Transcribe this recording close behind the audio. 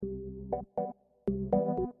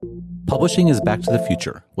Publishing is Back to the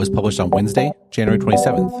Future was published on Wednesday, January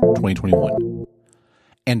 27th, 2021.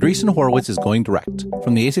 Andreessen Horowitz is going direct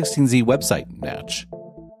from the A16Z website, Natch.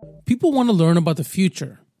 People want to learn about the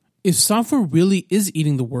future. If software really is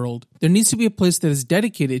eating the world, there needs to be a place that is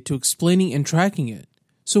dedicated to explaining and tracking it.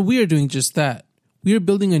 So we are doing just that. We are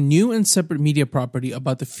building a new and separate media property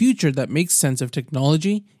about the future that makes sense of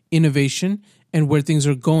technology, innovation, and where things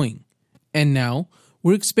are going. And now,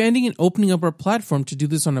 we're expanding and opening up our platform to do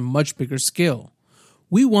this on a much bigger scale.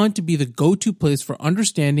 We want to be the go-to place for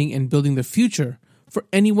understanding and building the future for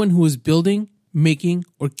anyone who is building, making,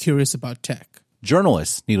 or curious about tech.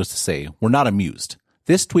 Journalists, needless to say, were not amused.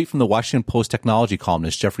 This tweet from the Washington Post technology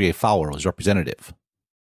columnist Jeffrey A. Fowler was representative.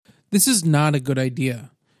 This is not a good idea.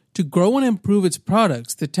 To grow and improve its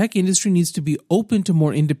products, the tech industry needs to be open to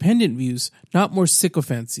more independent views, not more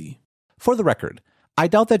sycophancy. For the record, I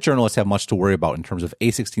doubt that journalists have much to worry about in terms of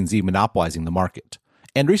A16Z monopolizing the market.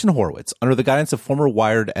 Andreessen Horowitz, under the guidance of former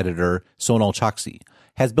Wired editor Sonal Chokshi,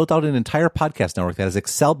 has built out an entire podcast network that has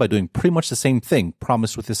excelled by doing pretty much the same thing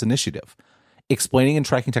promised with this initiative, explaining and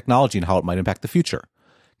tracking technology and how it might impact the future.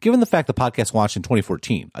 Given the fact the podcast launched in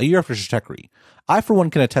 2014, a year after Stratechery, I for one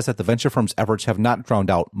can attest that the venture firm's efforts have not drowned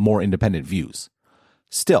out more independent views.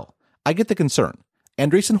 Still, I get the concern.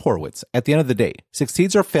 Andreessen Horowitz, at the end of the day,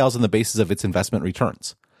 succeeds or fails on the basis of its investment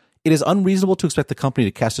returns. It is unreasonable to expect the company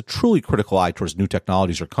to cast a truly critical eye towards new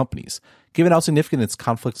technologies or companies, given how significant its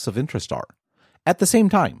conflicts of interest are. At the same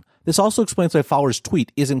time, this also explains why Fowler's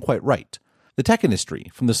tweet isn't quite right. The tech industry,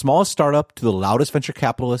 from the smallest startup to the loudest venture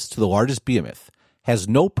capitalist to the largest behemoth, has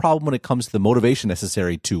no problem when it comes to the motivation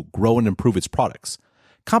necessary to grow and improve its products.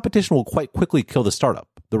 Competition will quite quickly kill the startup,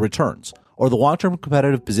 the returns, or the long-term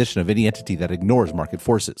competitive position of any entity that ignores market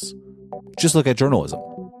forces. Just look at journalism.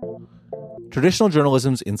 Traditional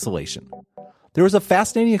journalism's insulation. There was a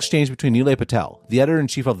fascinating exchange between Nilay Patel, the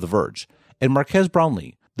editor-in-chief of The Verge, and Marques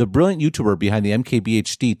Brownlee, the brilliant YouTuber behind the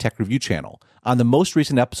MKBHD Tech Review channel, on the most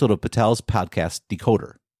recent episode of Patel's podcast,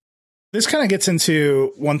 Decoder. This kind of gets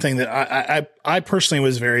into one thing that I personally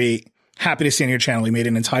was very happy to see on your channel. You made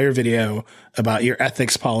an entire video about your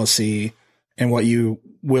ethics policy and what you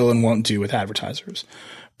will and won't do with advertisers.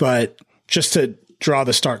 But just to draw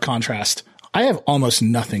the stark contrast, I have almost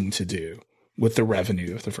nothing to do with the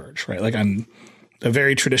revenue of The Verge, right? Like, I'm a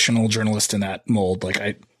very traditional journalist in that mold. Like,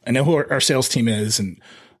 I know who our sales team is, and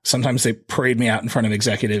sometimes they parade me out in front of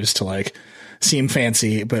executives to like seem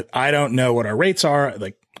fancy, but I don't know what our rates are.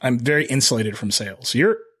 Like, I'm very insulated from sales.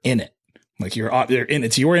 You're in it. Like, you're in,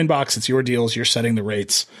 it's your inbox, it's your deals, you're setting the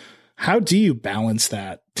rates. How do you balance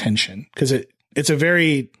that tension? Because it's a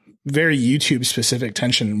very, very YouTube specific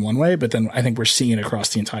tension in one way, but then I think we're seeing it across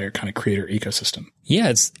the entire kind of creator ecosystem. Yeah,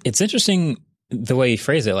 it's interesting the way you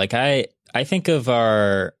phrase it. Like, I think of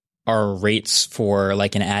our rates for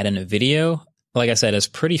like an ad in a video, like I said, as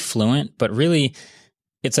pretty fluent, but really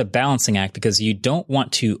it's a balancing act because you don't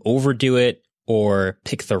want to overdo it or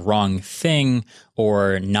pick the wrong thing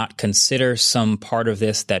or not consider some part of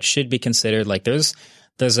this that should be considered. Like,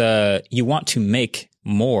 you want to make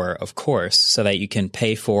more, of course, so that you can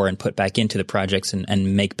pay for and put back into the projects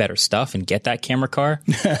and make better stuff and get that camera car.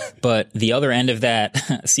 But the other end of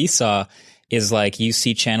that seesaw is like, you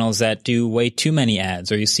see channels that do way too many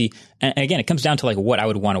ads, or you see, and again, it comes down to like what I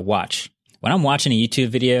would want to watch. When I'm watching a YouTube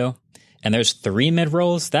video and there's 3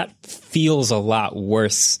 mid-rolls, that feels a lot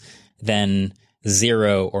worse than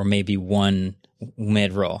 0 or maybe 1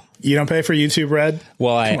 mid-roll. You don't pay for YouTube Red?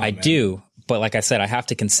 Well, I do. But like I said, I have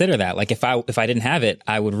to consider that. Like, if I didn't have it,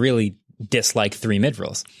 I would really dislike 3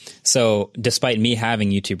 mid-rolls. So despite me having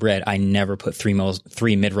YouTube Red, I never put 3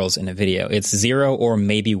 mid-rolls in a video. It's 0 or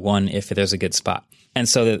maybe 1 if there's a good spot. And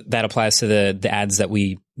so that applies to the ads that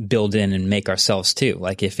we build in and make ourselves too.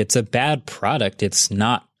 Like, if it's a bad product, it's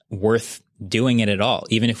not worth doing it at all,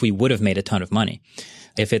 even if we would have made a ton of money.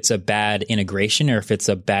 If it's a bad integration or if it's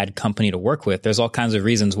a bad company to work with, there's all kinds of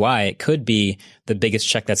reasons why it could be the biggest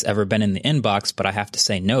check that's ever been in the inbox, but I have to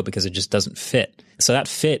say no because it just doesn't fit. So that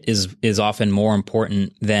fit is often more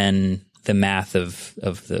important than the math of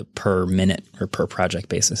the per minute or per project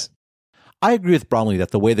basis. I agree with Brownlee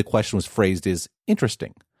that the way the question was phrased is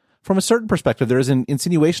interesting. From a certain perspective, there is an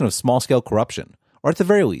insinuation of small-scale corruption, or at the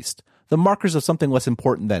very least, the markers of something less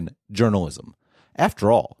important than journalism.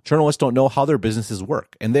 After all, journalists don't know how their businesses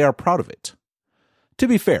work, and they are proud of it. To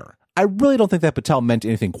be fair, I really don't think that Patel meant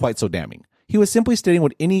anything quite so damning. He was simply stating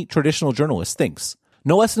what any traditional journalist thinks.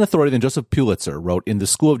 No less an authority than Joseph Pulitzer wrote in The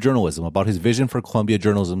School of Journalism about his vision for Columbia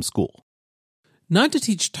Journalism School. Not to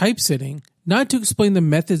teach typesetting, not to explain the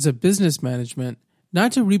methods of business management,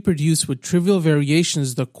 not to reproduce with trivial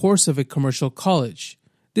variations the course of a commercial college.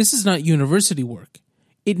 This is not university work.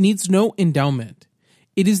 It needs no endowment.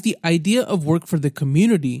 It is the idea of work for the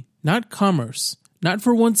community, not commerce, not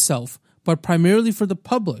for oneself, but primarily for the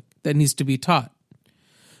public that needs to be taught.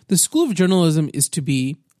 The School of Journalism is to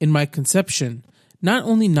be, in my conception, not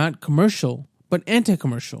only not commercial, but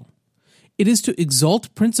anti-commercial. It is to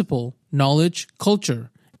exalt principle, knowledge,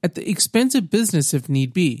 culture, at the expense of business if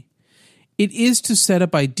need be. It is to set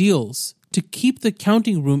up ideals, to keep the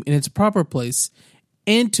counting room in its proper place,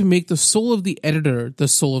 and to make the soul of the editor the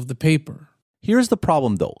soul of the paper. Here's the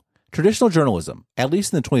problem, though. Traditional journalism, at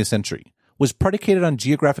least in the 20th century, was predicated on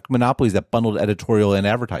geographic monopolies that bundled editorial and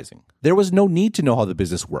advertising. There was no need to know how the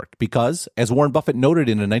business worked because, as Warren Buffett noted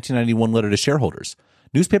in a 1991 letter to shareholders,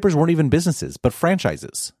 newspapers weren't even businesses, but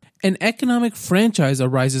franchises. An economic franchise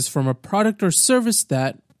arises from a product or service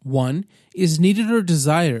that, 1. is needed or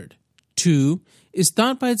desired, 2. is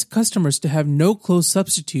thought by its customers to have no close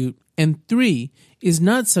substitute, and 3. is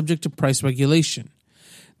not subject to price regulation.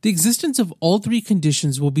 The existence of all three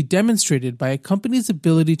conditions will be demonstrated by a company's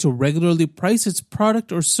ability to regularly price its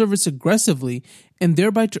product or service aggressively and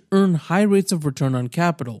thereby to earn high rates of return on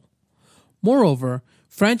capital. Moreover,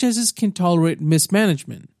 franchises can tolerate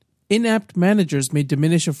mismanagement. Inapt managers may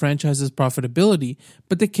diminish a franchise's profitability,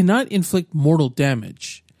 but they cannot inflict mortal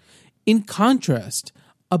damage. In contrast,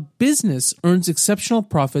 a business earns exceptional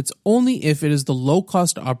profits only if it is the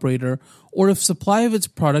low-cost operator or if supply of its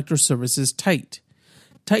product or service is tight.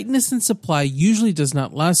 Tightness in supply usually does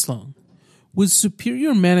not last long. With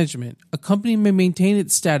superior management, a company may maintain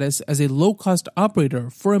its status as a low-cost operator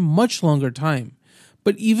for a much longer time,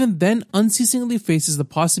 but even then unceasingly faces the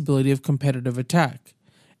possibility of competitive attack.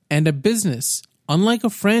 And a business, unlike a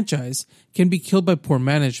franchise, can be killed by poor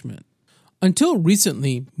management. Until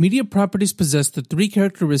recently, media properties possessed the three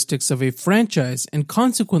characteristics of a franchise and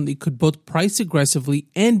consequently could both price aggressively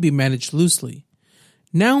and be managed loosely.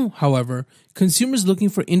 Now, however, consumers looking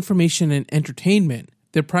for information and entertainment,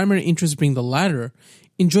 their primary interest being the latter,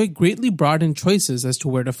 enjoy greatly broadened choices as to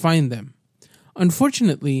where to find them.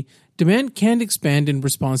 Unfortunately, demand can't expand in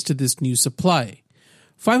response to this new supply.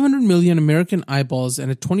 500 million American eyeballs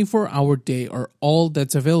and a 24-hour day are all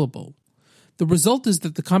that's available. The result is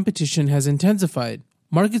that the competition has intensified,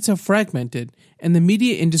 markets have fragmented, and the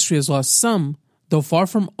media industry has lost some, though far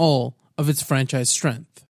from all, of its franchise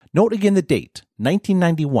strength. Note again the date,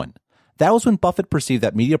 1991. That was when Buffett perceived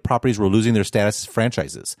that media properties were losing their status as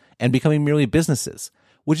franchises and becoming merely businesses,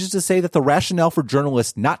 which is to say that the rationale for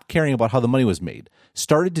journalists not caring about how the money was made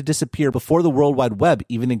started to disappear before the World Wide Web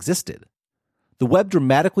even existed. The web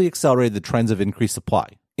dramatically accelerated the trends of increased supply,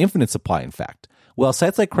 infinite supply in fact, while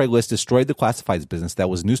sites like Craigslist destroyed the classifieds business that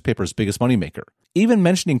was newspapers' biggest moneymaker. Even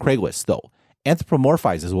mentioning Craigslist, though,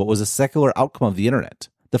 anthropomorphizes what was a secular outcome of the internet.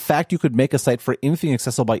 The fact you could make a site for anything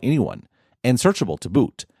accessible by anyone, and searchable to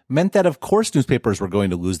boot, meant that of course newspapers were going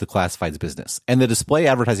to lose the classifieds business, and the display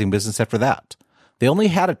advertising business after that. They only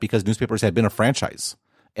had it because newspapers had been a franchise,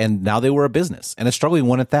 and now they were a business, and a struggling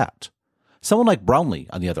one at that. Someone like Brownlee,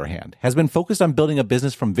 on the other hand, has been focused on building a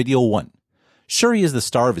business from video one. Sure, he is the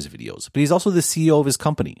star of his videos, but he's also the CEO of his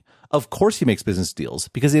company. Of course he makes business deals,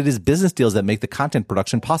 because it is business deals that make the content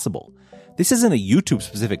production possible. This isn't a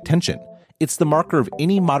YouTube-specific tension. It's the marker of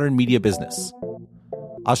any modern media business.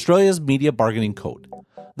 Australia's Media Bargaining Code.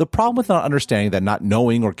 The problem with not understanding that not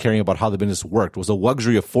knowing or caring about how the business worked was a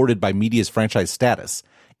luxury afforded by media's franchise status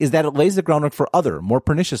is that it lays the groundwork for other, more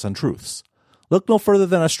pernicious untruths. Look no further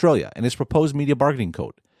than Australia and its proposed Media Bargaining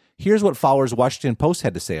Code. Here's what Fowler's Washington Post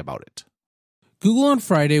had to say about it. Google on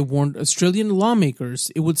Friday warned Australian lawmakers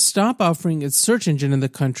it would stop offering its search engine in the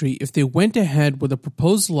country if they went ahead with a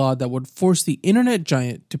proposed law that would force the internet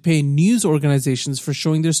giant to pay news organizations for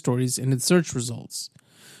showing their stories in its search results.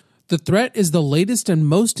 The threat is the latest and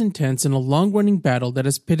most intense in a long-running battle that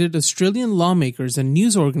has pitted Australian lawmakers and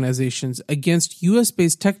news organizations against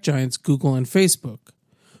US-based tech giants Google and Facebook.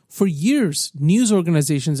 For years, news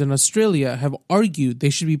organizations in Australia have argued they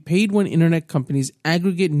should be paid when internet companies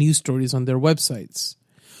aggregate news stories on their websites.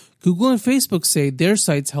 Google and Facebook say their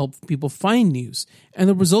sites help people find news, and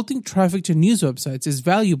the resulting traffic to news websites is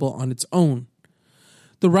valuable on its own.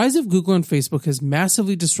 The rise of Google and Facebook has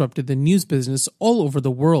massively disrupted the news business all over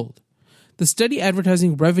the world. The steady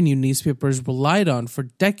advertising revenue newspapers relied on for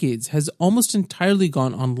decades has almost entirely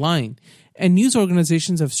gone online, and news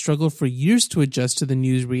organizations have struggled for years to adjust to the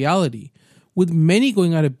news reality, with many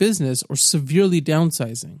going out of business or severely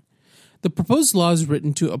downsizing. The proposed law is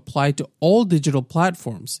written to apply to all digital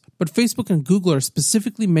platforms, but Facebook and Google are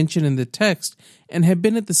specifically mentioned in the text and have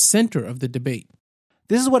been at the center of the debate.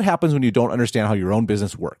 This is what happens when you don't understand how your own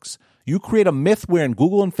business works. You create a myth wherein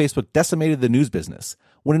Google and Facebook decimated the news business,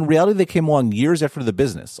 when in reality they came along years after the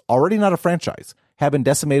business, already not a franchise, had been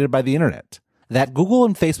decimated by the internet. That Google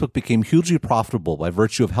and Facebook became hugely profitable by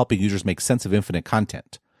virtue of helping users make sense of infinite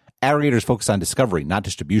content. Aggregators focus on discovery, not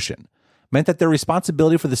distribution, meant that their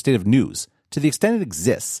responsibility for the state of news, to the extent it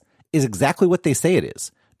exists, is exactly what they say it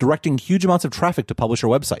is, directing huge amounts of traffic to publisher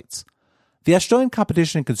websites. The Australian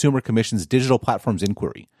Competition and Consumer Commission's Digital Platforms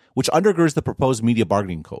Inquiry, which undergirds the proposed media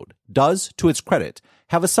bargaining code, does, to its credit,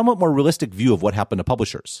 have a somewhat more realistic view of what happened to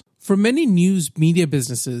publishers. For many news media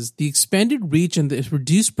businesses, the expanded reach and the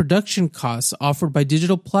reduced production costs offered by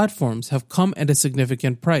digital platforms have come at a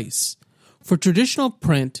significant price. For traditional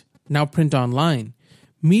print, now print online,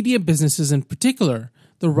 media businesses in particular,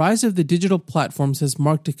 the rise of the digital platforms has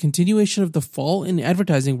marked a continuation of the fall in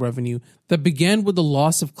advertising revenue that began with the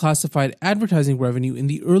loss of classified advertising revenue in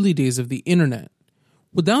the early days of the internet.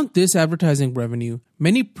 Without this advertising revenue,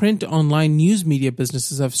 many print online news media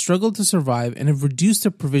businesses have struggled to survive and have reduced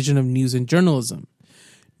their provision of news and journalism.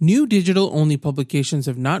 New digital-only publications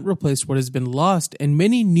have not replaced what has been lost, and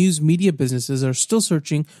many news media businesses are still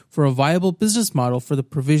searching for a viable business model for the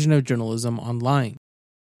provision of journalism online.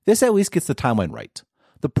 This at least gets the timeline right.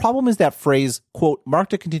 The problem is that phrase, quote,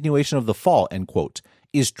 marked a continuation of the fall, end quote,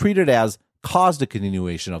 is treated as caused a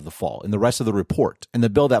continuation of the fall in the rest of the report and the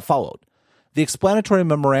bill that followed. The explanatory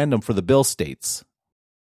memorandum for the bill states,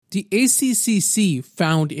 the ACCC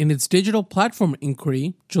found in its digital platform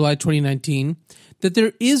inquiry, July 2019, that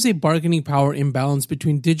there is a bargaining power imbalance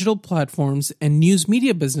between digital platforms and news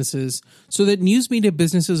media businesses, so that news media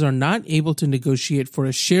businesses are not able to negotiate for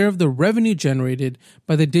a share of the revenue generated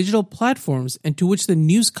by the digital platforms and to which the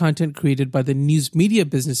news content created by the news media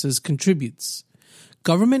businesses contributes.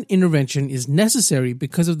 Government intervention is necessary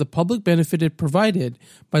because of the public benefit it provided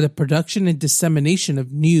by the production and dissemination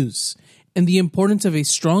of news, and the importance of a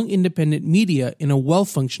strong independent media in a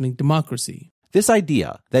well-functioning democracy. This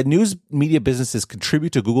idea that news media businesses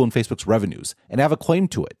contribute to Google and Facebook's revenues and have a claim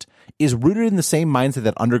to it is rooted in the same mindset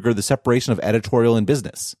that undergird the separation of editorial and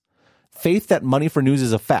business. Faith that money for news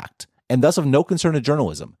is a fact, and thus of no concern to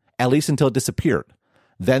journalism, at least until it disappeared.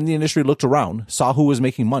 Then the industry looked around, saw who was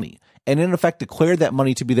making money, and in effect declared that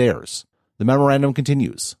money to be theirs. The memorandum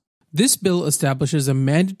continues. This bill establishes a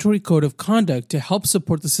mandatory code of conduct to help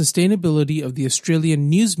support the sustainability of the Australian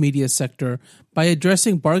news media sector by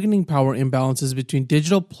addressing bargaining power imbalances between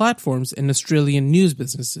digital platforms and Australian news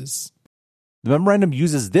businesses. The memorandum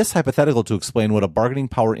uses this hypothetical to explain what a bargaining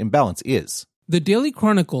power imbalance is. The Daily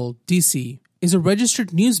Chronicle, DC, is a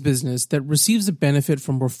registered news business that receives a benefit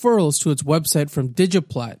from referrals to its website from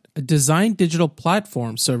Digiplat, a design digital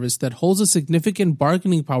platform service that holds a significant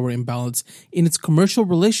bargaining power imbalance in its commercial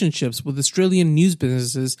relationships with Australian news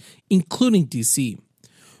businesses, including DC.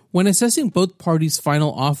 When assessing both parties'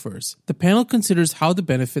 final offers, the panel considers how the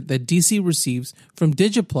benefit that DC receives from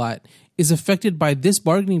Digiplat is affected by this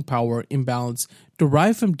bargaining power imbalance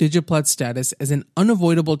derived from Digiplat's status as an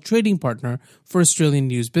unavoidable trading partner for Australian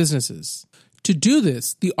news businesses. To do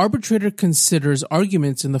this, the arbitrator considers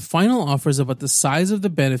arguments in the final offers about the size of the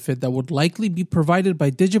benefit that would likely be provided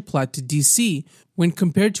by Digiplat to DC when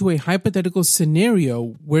compared to a hypothetical scenario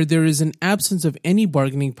where there is an absence of any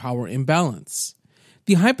bargaining power imbalance.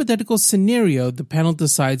 The hypothetical scenario the panel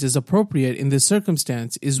decides is appropriate in this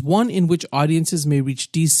circumstance is one in which audiences may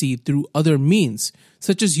reach DC through other means,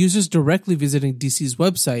 such as users directly visiting DC's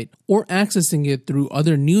website or accessing it through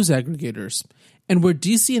other news aggregators, and where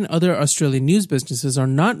DC and other Australian news businesses are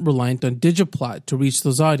not reliant on Digiplat to reach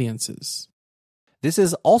those audiences. This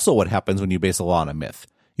is also what happens when you base a law on a myth.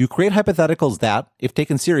 You create hypotheticals that, if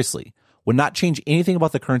taken seriously, would not change anything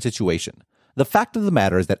about the current situation. The fact of the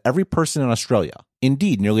matter is that every person in Australia,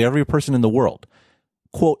 indeed nearly every person in the world,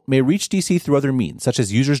 quote, may reach DC through other means, such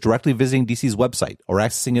as users directly visiting DC's website or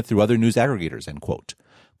accessing it through other news aggregators, end quote.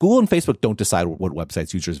 Google and Facebook don't decide what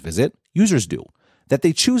websites users visit. Users do. That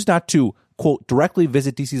they choose not to, quote, directly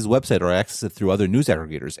visit DC's website or access it through other news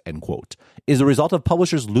aggregators, end quote, is the result of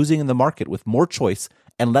publishers losing in the market with more choice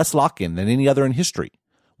and less lock-in than any other in history,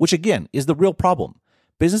 which again is the real problem.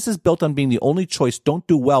 Businesses built on being the only choice don't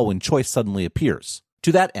do well when choice suddenly appears.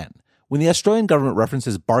 To that end, when the Australian government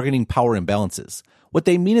references bargaining power imbalances, what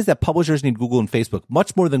they mean is that publishers need Google and Facebook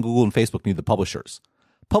much more than Google and Facebook need the publishers.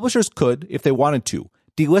 Publishers could, if they wanted to,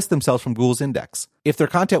 delist themselves from Google's index. If their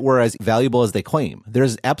content were as valuable as they claim, there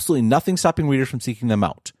is absolutely nothing stopping readers from seeking them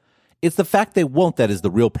out. It's the fact they won't that is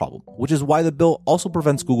the real problem, which is why the bill also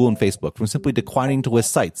prevents Google and Facebook from simply declining to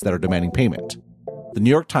list sites that are demanding payment. The New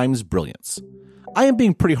York Times brilliance. I am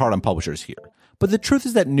being pretty hard on publishers here, but the truth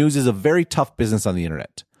is that news is a very tough business on the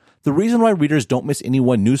internet. The reason why readers don't miss any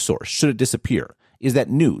one news source should it disappear is that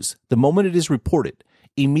news, the moment it is reported,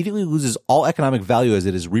 immediately loses all economic value as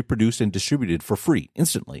it is reproduced and distributed for free,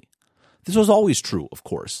 instantly. This was always true, of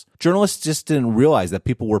course. Journalists just didn't realize that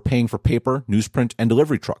people were paying for paper, newsprint, and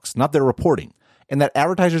delivery trucks, not their reporting, and that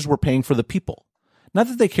advertisers were paying for the people. Not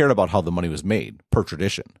that they cared about how the money was made, per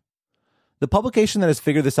tradition. The publication that has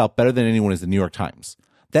figured this out better than anyone is the New York Times.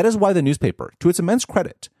 That is why the newspaper, to its immense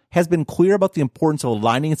credit, has been clear about the importance of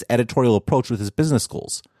aligning its editorial approach with its business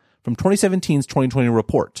goals. From 2017's 2020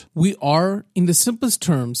 report. We are, in the simplest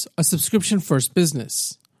terms, a subscription-first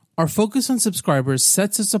business. Our focus on subscribers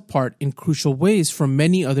sets us apart in crucial ways from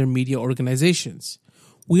many other media organizations.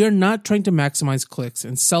 We are not trying to maximize clicks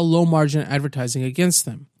and sell low-margin advertising against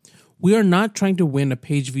them. We are not trying to win a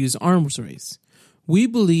page views arms race. We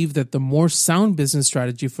believe that the more sound business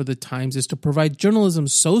strategy for the Times is to provide journalism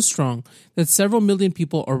so strong that several million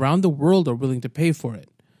people around the world are willing to pay for it.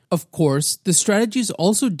 Of course, the strategy is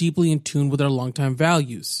also deeply in tune with our longtime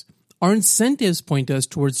values. Our incentives point us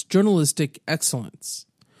towards journalistic excellence.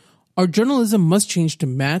 Our journalism must change to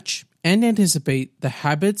match and anticipate the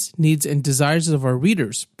habits, needs, and desires of our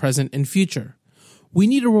readers, present and future. We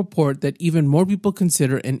need a report that even more people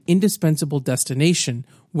consider an indispensable destination,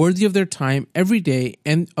 worthy of their time every day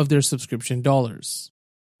and of their subscription dollars.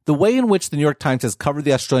 The way in which the New York Times has covered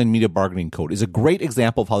the Australian Media Bargaining Code is a great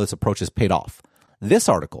example of how this approach has paid off. This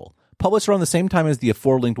article, published around the same time as the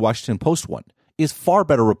aforelinked Washington Post one, is far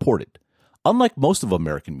better reported. Unlike most of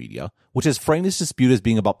American media, which has framed this dispute as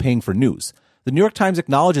being about paying for news, the New York Times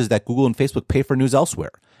acknowledges that Google and Facebook pay for news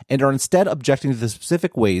elsewhere, and are instead objecting to the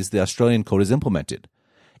specific ways the Australian code is implemented.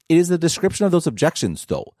 It is the description of those objections,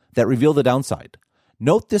 though, that reveal the downside.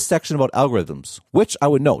 Note this section about algorithms, which, I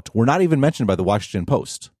would note, were not even mentioned by the Washington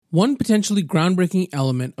Post. One potentially groundbreaking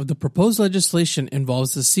element of the proposed legislation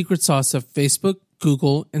involves the secret sauce of Facebook,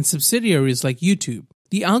 Google, and subsidiaries like YouTube,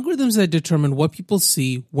 the algorithms that determine what people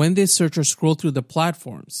see when they search or scroll through the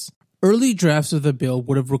platforms. Early drafts of the bill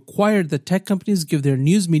would have required that tech companies give their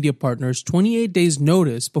news media partners 28 days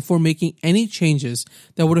notice before making any changes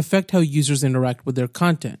that would affect how users interact with their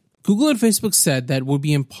content. Google and Facebook said that would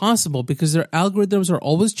be impossible because their algorithms are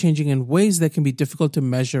always changing in ways that can be difficult to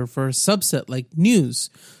measure for a subset like news.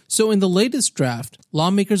 So in the latest draft,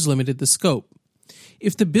 lawmakers limited the scope.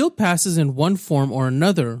 If the bill passes in one form or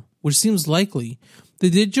another, which seems likely, the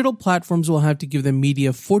digital platforms will have to give the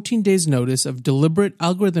media 14 days notice of deliberate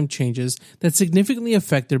algorithm changes that significantly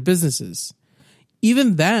affect their businesses.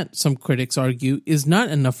 Even that, some critics argue, is not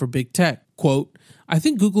enough for big tech. Quote, I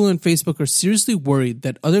think Google and Facebook are seriously worried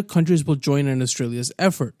that other countries will join in Australia's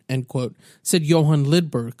effort, end quote, said Johan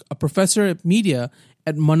Lidberg, a professor of media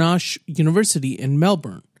at Monash University in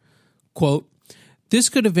Melbourne. Quote, this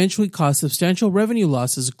could eventually cause substantial revenue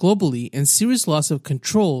losses globally and serious loss of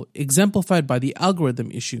control exemplified by the algorithm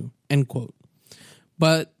issue, end quote.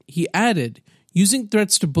 But, he added, using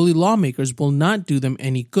threats to bully lawmakers will not do them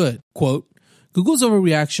any good. Quote, Google's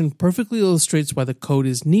overreaction perfectly illustrates why the code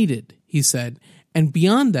is needed, he said, and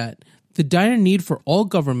beyond that, the dire need for all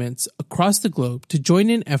governments across the globe to join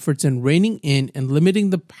in efforts in reining in and limiting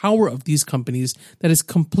the power of these companies that is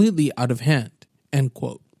completely out of hand, end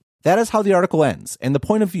quote. That is how the article ends, and the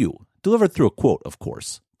point of view, delivered through a quote, of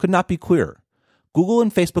course, could not be clearer. Google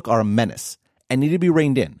and Facebook are a menace and need to be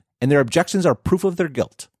reined in, and their objections are proof of their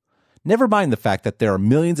guilt. Never mind the fact that there are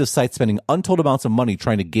millions of sites spending untold amounts of money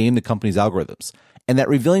trying to game the company's algorithms, and that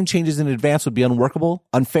revealing changes in advance would be unworkable,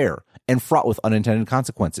 unfair, and fraught with unintended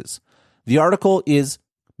consequences. The article is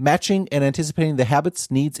matching and anticipating the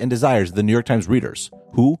habits, needs, and desires of the New York Times readers,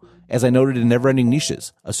 who, as I noted in Never-Ending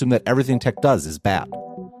Niches, assume that everything tech does is bad.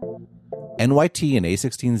 NYT and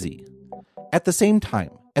A16Z. At the same time,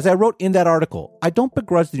 as I wrote in that article, I don't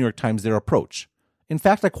begrudge the New York Times their approach. In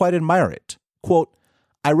fact, I quite admire it. Quote,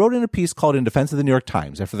 I wrote in a piece called In Defense of the New York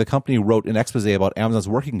Times after the company wrote an expose about Amazon's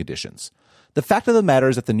working conditions. The fact of the matter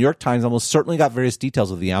is that the New York Times almost certainly got various details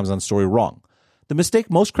of the Amazon story wrong. The mistake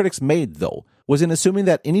most critics made, though, was in assuming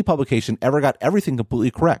that any publication ever got everything completely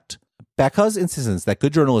correct. Bacca's insistence that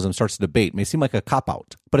good journalism starts a debate may seem like a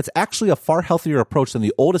cop-out, but it's actually a far healthier approach than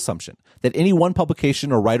the old assumption that any one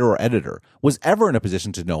publication or writer or editor was ever in a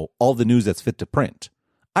position to know all the news that's fit to print.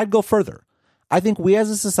 I'd go further. I think we as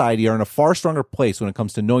a society are in a far stronger place when it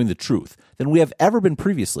comes to knowing the truth than we have ever been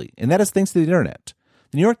previously, and that is thanks to the internet.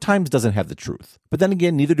 The New York Times doesn't have the truth, but then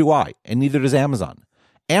again, neither do I, and neither does Amazon.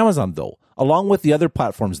 Amazon, though, along with the other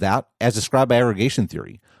platforms that, as described by aggregation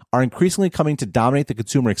theory, are increasingly coming to dominate the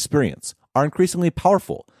consumer experience, are increasingly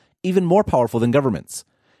powerful, even more powerful than governments.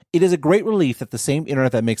 It is a great relief that the same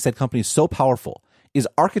internet that makes said companies so powerful is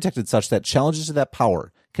architected such that challenges to that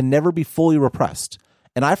power can never be fully repressed.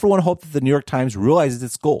 And I, for one, hope that the New York Times realizes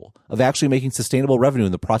its goal of actually making sustainable revenue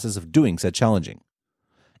in the process of doing said challenging.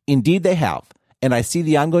 Indeed, they have, and I see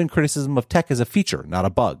the ongoing criticism of tech as a feature, not a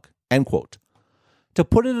bug." End quote. To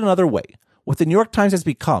put it another way, what the New York Times has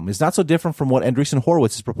become is not so different from what Andreessen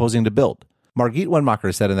Horowitz is proposing to build. Margit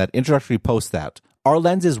Wenmacher said in that introductory post that, "Our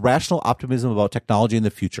lens is rational optimism about technology in the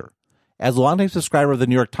future. As a longtime subscriber of the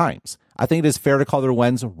New York Times, I think it is fair to call their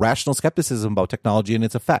lens rational skepticism about technology and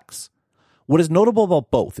its effects. What is notable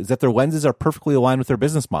about both is that their lenses are perfectly aligned with their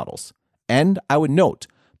business models. And, I would note,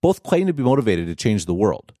 both claim to be motivated to change the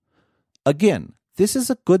world. Again, this is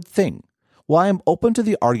a good thing. While I am open to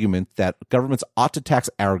the argument that governments ought to tax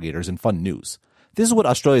aggregators and fund news, this is what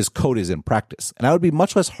Australia's code is in practice, and I would be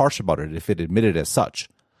much less harsh about it if it admitted as such.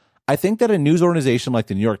 I think that a news organization like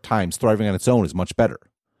the New York Times thriving on its own is much better.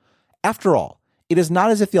 After all, it is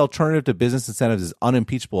not as if the alternative to business incentives is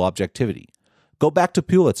unimpeachable objectivity. Go back to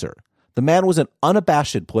Pulitzer. The man was an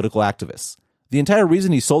unabashed political activist. The entire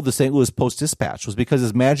reason he sold the St. Louis Post-Dispatch was because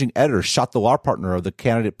his managing editor shot the law partner of the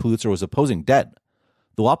candidate Pulitzer was opposing dead.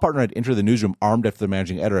 The law partner had entered the newsroom armed after the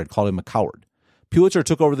managing editor had called him a coward. Pulitzer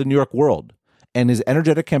took over the New York World, and his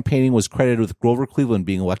energetic campaigning was credited with Grover Cleveland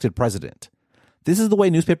being elected president. This is the way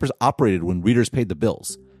newspapers operated when readers paid the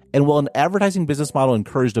bills. And while an advertising business model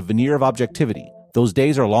encouraged a veneer of objectivity, those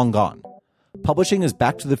days are long gone. Publishing is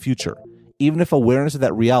back to the future, even if awareness of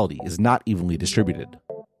that reality is not evenly distributed.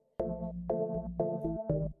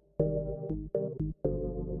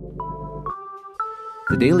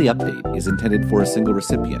 The Daily Update is intended for a single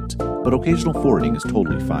recipient, but occasional forwarding is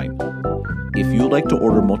totally fine. If you would like to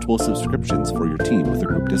order multiple subscriptions for your team with a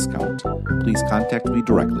group discount, please contact me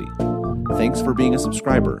directly. Thanks for being a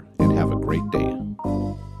subscriber, and have a great day.